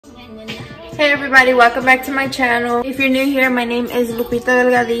Hey everybody, welcome back to my channel. If you're new here, my name is Lupita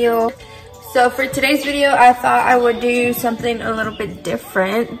Delgadillo. So for today's video, I thought I would do something a little bit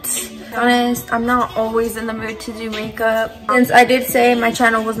different. To be honest, I'm not always in the mood to do makeup. Since I did say my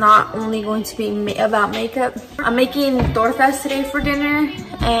channel was not only going to be about makeup, I'm making tortas today for dinner,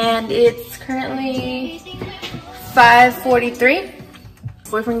 and it's currently 5:43.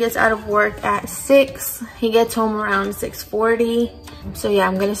 Boyfriend gets out of work at 6. He gets home around 6:40. So yeah,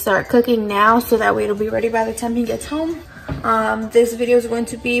 I'm gonna start cooking now so that way it'll be ready by the time he gets home. This video is going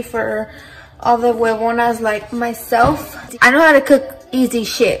to be for all the huevonas like myself. I know how to cook easy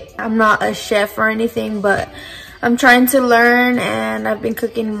shit. I'm not a chef or anything, but I'm trying to learn, and I've been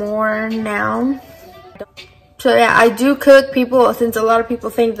cooking more now. So yeah, I do cook. Since a lot of people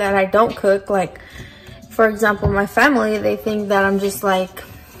think that I don't cook, like for example, my family, they think that I'm just like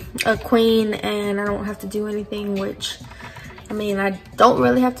a queen and I don't have to do anything, which, I mean, I don't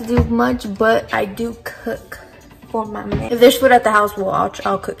really have to do much, but I do cook for my man. If there's food at the house, well,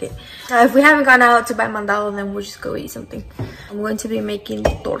 I'll cook it. If we haven't gone out to buy mandado, then we'll just go eat something. I'm going to be making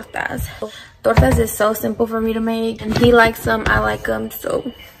tortas. Tortas is so simple for me to make, and he likes them, I like them,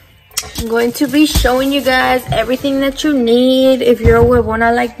 so I'm going to be showing you guys everything that you need. If you're a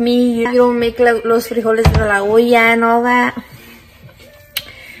huevona like me, you don't make los frijoles de la olla and all that.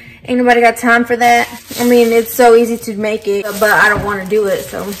 Ain't nobody got time for that. I mean, it's so easy to make it, but I don't want to do it.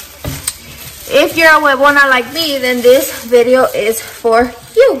 So if you're a huevona like me, then this video is for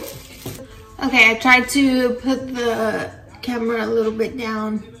you. Okay, I tried to put the camera a little bit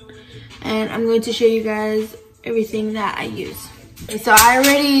down, and I'm going to show you guys everything that I use. Okay, so I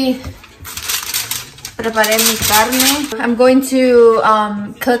already preparé mi carne. I'm going to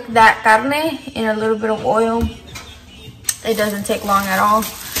cook that carne in a little bit of oil. It doesn't take long at all.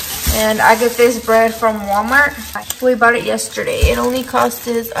 And I get this bread from Walmart. We bought it yesterday. It only cost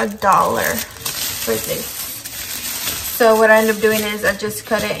us $1 for this. So what I end up doing is I just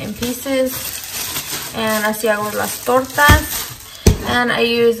cut it in pieces, and así hago las tortas. And I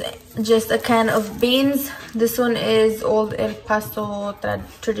use just a can of beans. This one is Old El Paso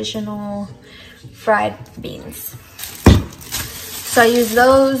traditional fried beans. So I use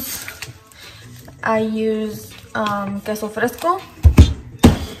those. I use queso fresco.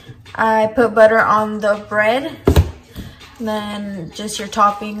 I put butter on the bread. Then just your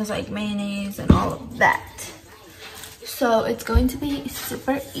toppings like mayonnaise and all of that. So it's going to be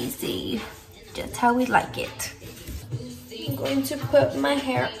super easy, just how we like it. I'm going to put my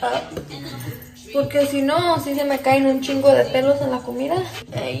hair up, porque si no, si se me caen un chingo de pelos en la comida,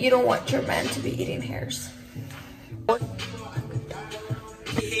 you don't want your man to be eating hairs.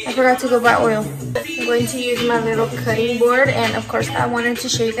 I forgot to go buy oil. I'm going to use my little cutting board, and of course I wanted to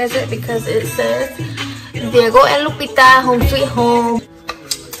show you guys it because it says Diego and Lupita Home Sweet Home.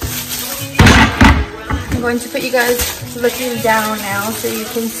 I'm going to put you guys looking down now so you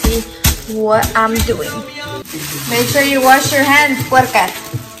can see what I'm doing. Make sure you wash your hands, puercas.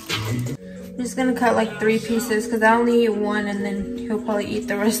 I'm just gonna cut like 3 pieces because I only eat one, and then he'll probably eat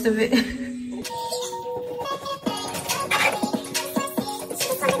the rest of it.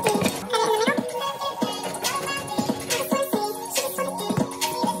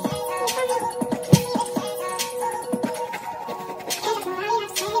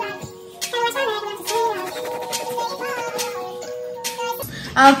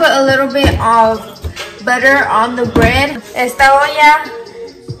 I'll put a little bit of butter on the bread. Esta olla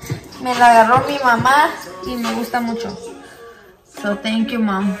me la agarró mi mamá y me gusta mucho. So thank you,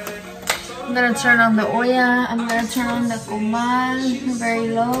 Mom. I'm gonna turn on the olla. I'm gonna turn on the comal very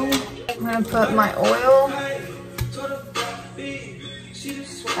low. I'm gonna put my oil.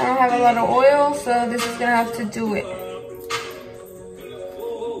 I don't have a lot of oil, so this is gonna have to do it.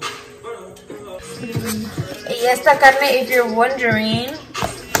 Y esta carne, if you're wondering,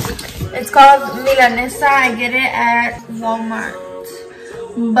 it's called milanesa. I get it at Walmart.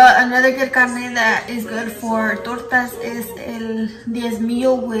 But another good carne that is good for tortas is el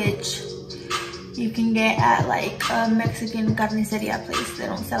diezmillo, which you can get at like a Mexican carniceria place. They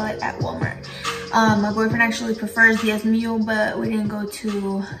don't sell it at Walmart. My boyfriend actually prefers diezmillo, but we didn't go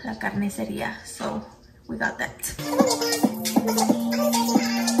to la carniceria, so we got that.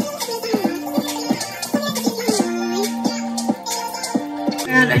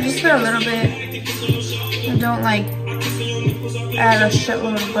 And I just put a little bit. I don't like add a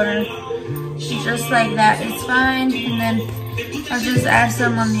shitload of butter. Just like that, it's fine. And then I'll just add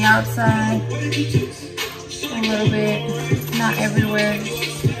some on the outside. A little bit, not everywhere.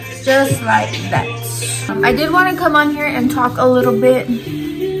 Just like that. I did want to come on here and talk a little bit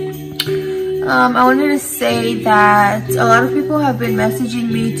I wanted to say that a lot of people have been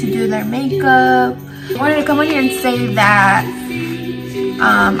messaging me to do their makeup. I wanted to come in here and say that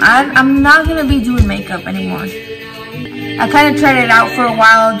I'm not gonna be doing makeup anymore. I kind of tried it out for a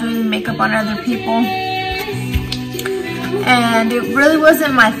while, doing makeup on other people, and it really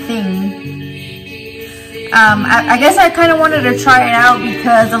wasn't my thing. I guess I kind of wanted to try it out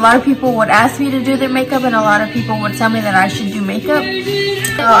because a lot of people would ask me to do their makeup and a lot of people would tell me that I should do makeup.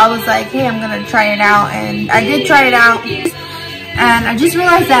 So I was like, hey, I'm gonna try it out, and I did try it out. And I just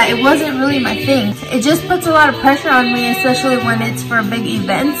realized that it wasn't really my thing. It just puts a lot of pressure on me, especially when it's for big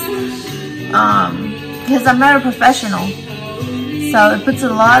events. Because I'm not a professional. So it puts a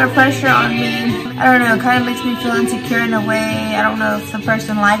lot of pressure on me. I don't know, it kind of makes me feel insecure in a way. I don't know if the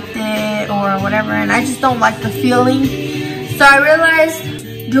person liked it or whatever. And I just don't like the feeling. So I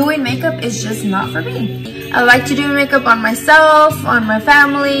realized doing makeup is just not for me. I like to do makeup on myself, on my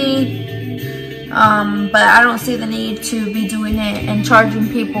family. But I don't see the need to be doing it and charging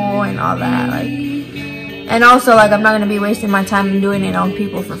people and all that. And also, I'm not gonna be wasting my time doing it on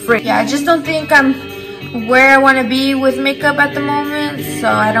people for free. Yeah, I just don't think I'm where I want to be with makeup at the moment, so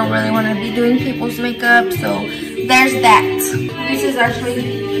I don't really want to be doing people's makeup. So there's that. This is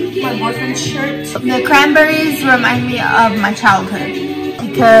actually my boyfriend's shirt. The cranberries remind me of my childhood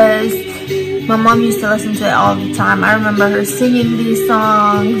because my mom used to listen to it all the time. I remember her singing these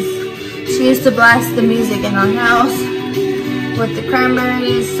songs. She used to blast the music in our house with the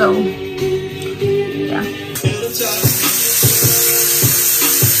cranberries, so yeah.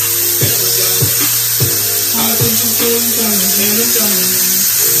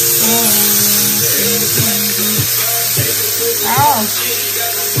 Oh,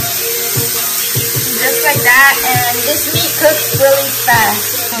 just like that. And this meat cooks really fast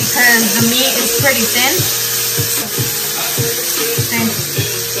because the meat is pretty thin.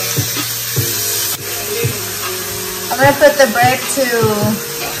 I'm gonna put the bread to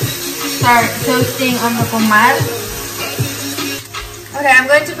start toasting on the comal. Okay, I'm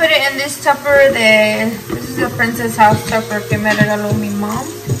going to put it in this Tupper. This is a Princess House Tupper que me regaló mi mom.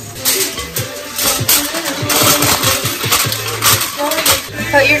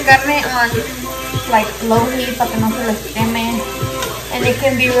 Put your carne on low heat para que no se les queme, and it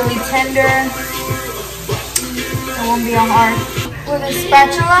can be really tender. It won't be hard. With a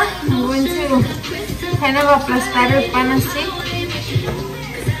spatula, I'm going to kind of aplastar el pan así.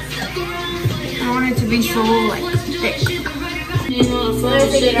 I want it to be so thick. I'm gonna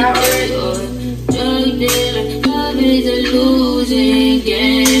take it out already.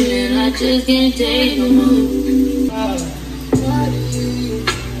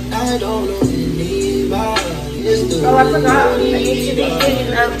 Oh, I forgot. I need to be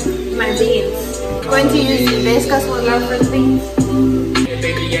cleaning up my beans. I'm going to use this because we love for beans.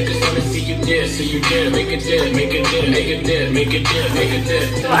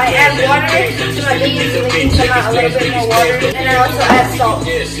 So I add water to my beans so they can come out a little bit more water, and I also add salt.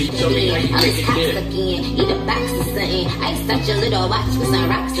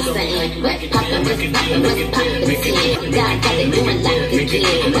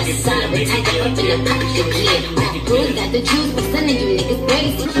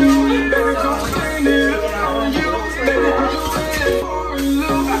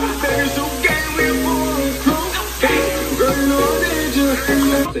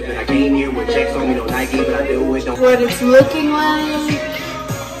 What it's looking like.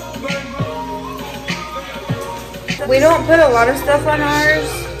 We don't put a lot of stuff on ours.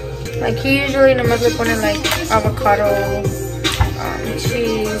 He usually nomás le pone avocado,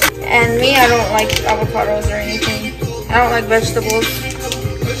 cheese. And me, I don't like avocados or anything. I don't like vegetables.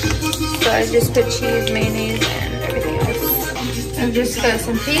 So I just put cheese, mayonnaise, and everything else. And just cut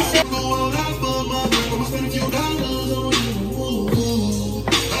some pieces.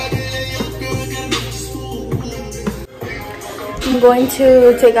 I'm going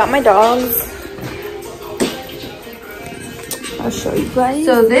to take out my dogs. I'll show you guys.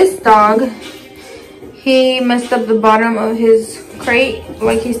 So this dog, he messed up the bottom of his crate.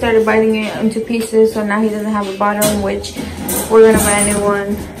 He started biting it into pieces, so now he doesn't have a bottom, which we're gonna buy a new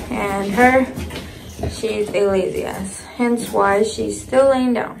one. And her, she's a lazy ass, hence why she's still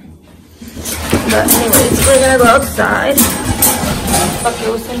laying down. But anyways, we're gonna go outside.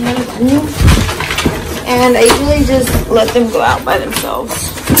 And I usually just let them go out by themselves.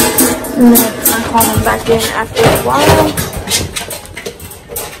 And then I call them back in after a while.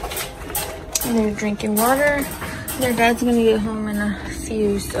 And they're drinking water. Their dad's gonna get home in a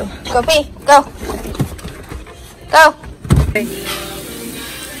few, so. Go pee, go. Go.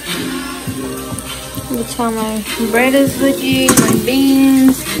 That's how my bread is looking, my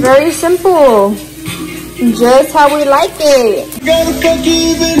beans. Very simple. Just how we like it. Gotta fuck you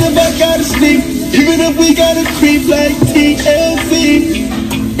even if I gotta sleep. Even if we gotta creep like TLC.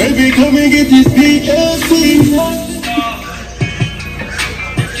 Baby, come and get this TLC.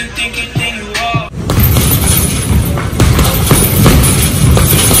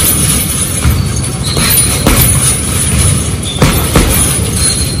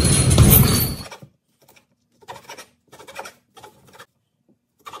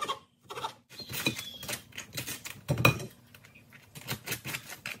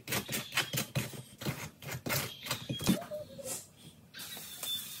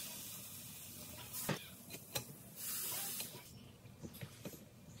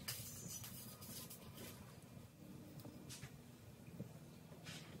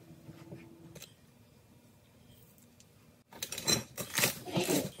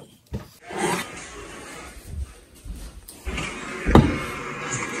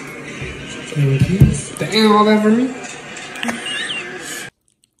 Thank you. Damn, all that for me?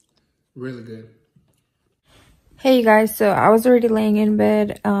 Really good. Hey you guys, so I was already laying in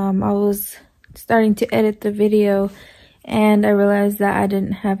bed. I was starting to edit the video and I realized that I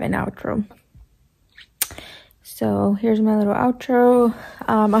didn't have an outro. So here's my little outro.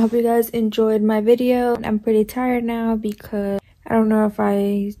 I hope you guys enjoyed my video. I'm pretty tired now because I don't know if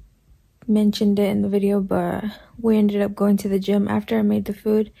I mentioned it in the video, but we ended up going to the gym after I made the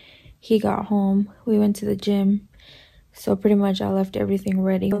food. He got home, we went to the gym, so pretty much I left everything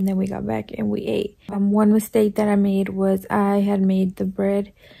ready and then we got back and we ate. One mistake that I made was I had made the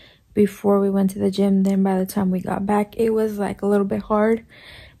bread before we went to the gym. Then by the time we got back, it was like a little bit hard,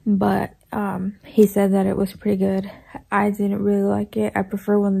 but he said that it was pretty good. I didn't really like it. I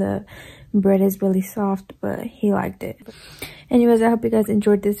prefer when the bread is really soft, but he liked it. Anyways, I hope you guys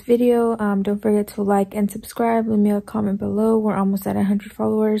enjoyed this video. Don't forget to like and subscribe. Leave me a comment below. We're almost at 100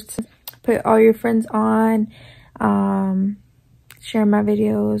 followers. Put all your friends on. Share my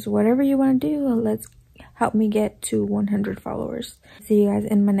videos, whatever you want to do. Let's help me get to 100 followers. See you guys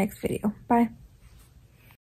in my next video. Bye.